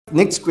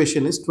Next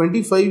question is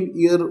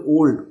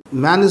 25-year-old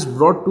man is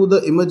brought to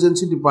the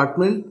emergency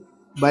department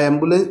by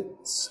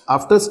ambulance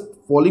after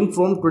falling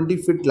from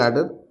 20-foot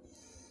ladder.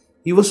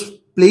 He was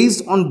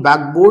placed on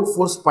backboard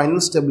for spinal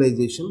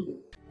stabilization.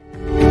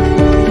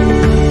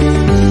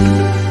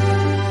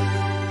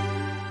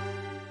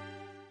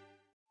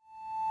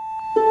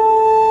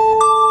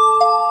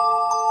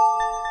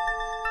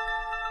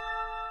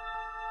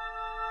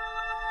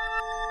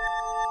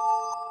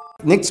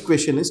 Next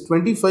question is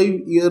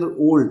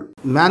 25-year-old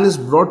man is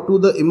brought to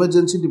the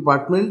emergency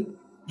department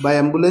by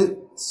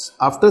ambulance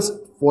after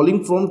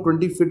falling from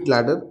 20-foot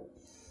ladder.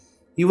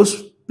 He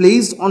was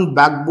placed on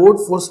backboard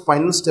for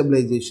spinal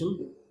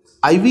stabilization.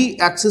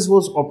 IV access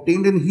was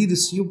obtained and he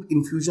received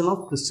infusion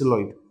of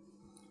crystalloid.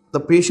 The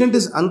patient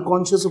is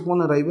unconscious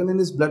upon arrival and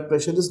his blood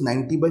pressure is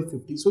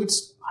 90/50. So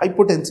it's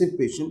hypotensive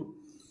patient.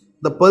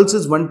 The pulse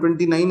is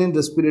 129 and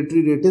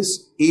respiratory rate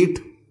is 8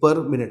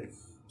 per minute.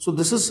 So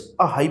this is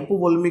a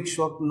hypovolemic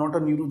shock, not a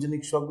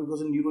neurogenic shock,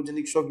 because in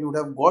neurogenic shock you would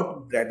have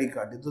got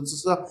bradycardia. So this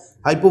is a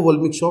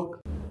hypovolemic shock.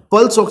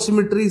 Pulse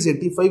oximetry is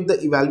 85.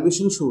 The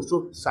evaluation shows.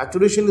 So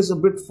saturation is a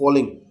bit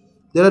falling.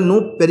 There are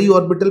no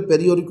periorbital,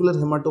 periauricular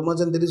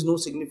hematomas and there is no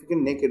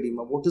significant neck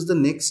edema. What is the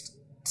next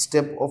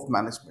step of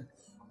management?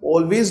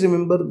 Always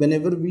remember,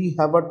 whenever we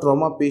have a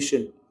trauma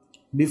patient,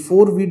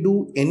 before we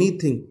do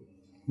anything,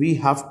 we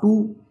have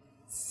to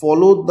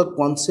follow the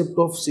concept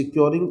of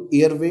securing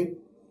airway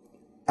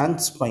and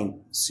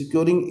spine.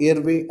 Securing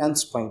airway and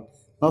spine.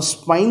 Now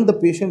spine, the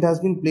patient has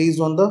been placed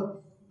on the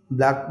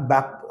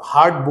back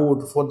hard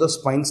board for the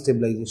spine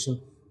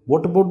stabilization.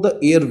 What about the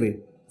airway?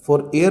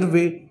 For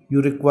airway,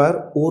 you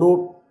require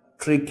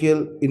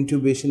orotracheal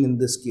intubation in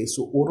this case.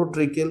 So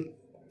orotracheal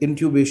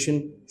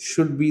intubation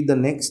should be the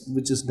next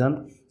which is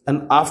done,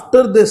 and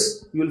after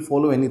this you will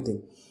follow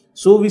anything.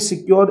 So we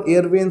secure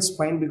airway and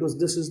spine because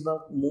this is the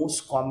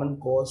most common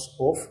cause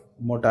of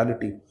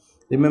mortality.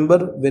 Remember,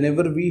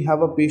 whenever we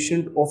have a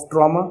patient of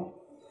trauma,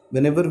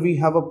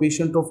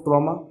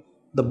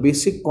 the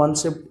basic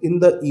concept in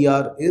the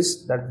ER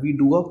is that we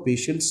do a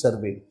patient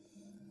survey.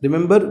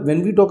 Remember,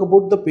 when we talk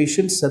about the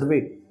patient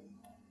survey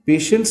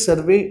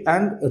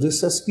and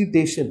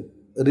resuscitation,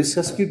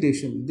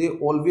 they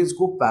always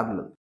go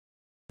parallel.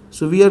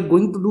 So we are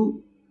going to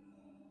do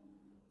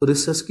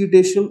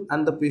resuscitation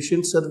and the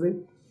patient survey.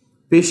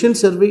 Patient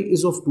survey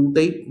is of two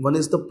types. One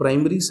is the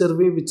primary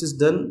survey, which is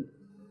done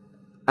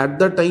at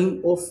the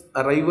time of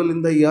arrival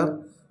in the ER,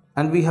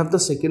 and we have the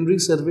secondary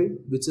survey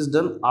which is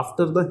done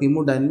after the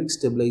hemodynamic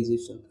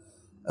stabilization.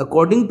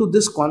 According to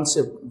this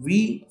concept,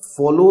 we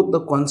follow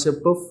the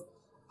concept of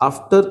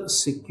after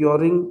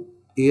securing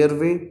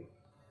airway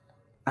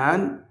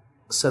and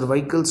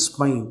cervical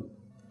spine.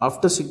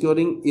 After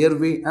securing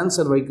airway and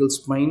cervical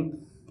spine,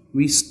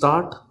 we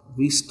start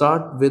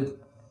with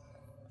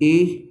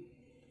A,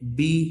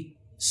 B,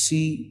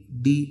 C,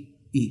 D,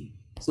 E.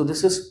 So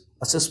this is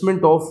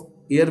assessment of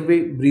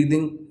airway,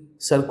 breathing,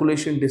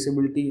 circulation,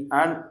 disability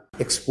and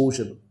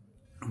exposure.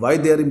 Why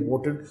they are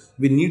important?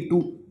 We need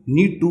to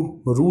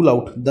rule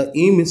out. The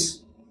aim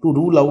is to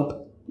rule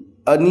out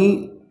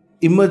any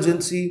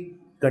emergency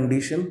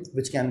condition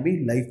which can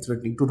be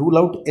life-threatening, to rule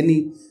out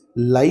any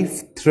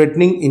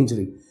life-threatening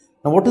injury.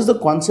 Now what is the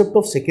concept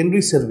of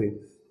secondary survey?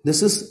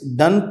 This is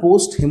done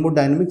post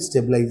hemodynamic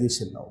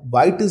stabilization. Now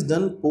why it is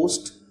done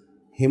post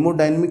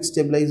hemodynamic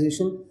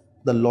stabilization?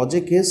 The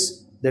logic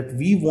is that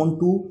we want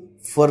to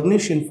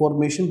furnish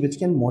information which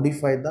can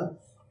modify the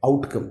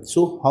outcome.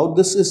 So how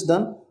this is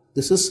done?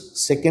 This is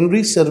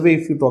secondary survey.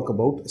 If you talk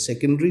about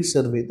secondary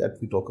survey that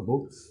we talk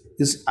about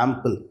is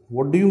ample.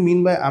 What do you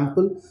mean by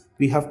ample?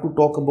 We have to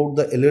talk about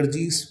the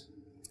allergies.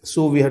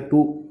 So we have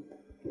to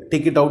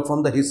take it out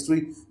from the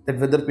history that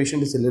whether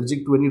patient is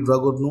allergic to any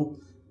drug or no.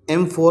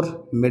 M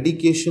for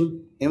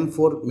medication,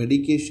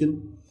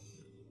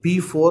 P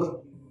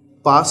for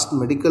past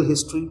medical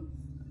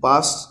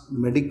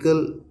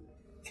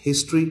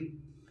history.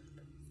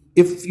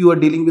 If you are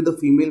dealing with a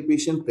female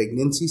patient,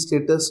 pregnancy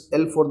status.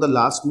 L for the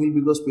last meal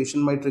because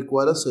patient might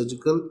require a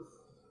surgical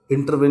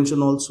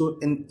intervention also,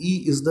 and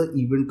E is the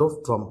event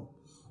of trauma.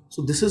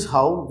 So this is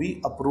how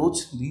we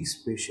approach these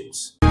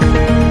patients.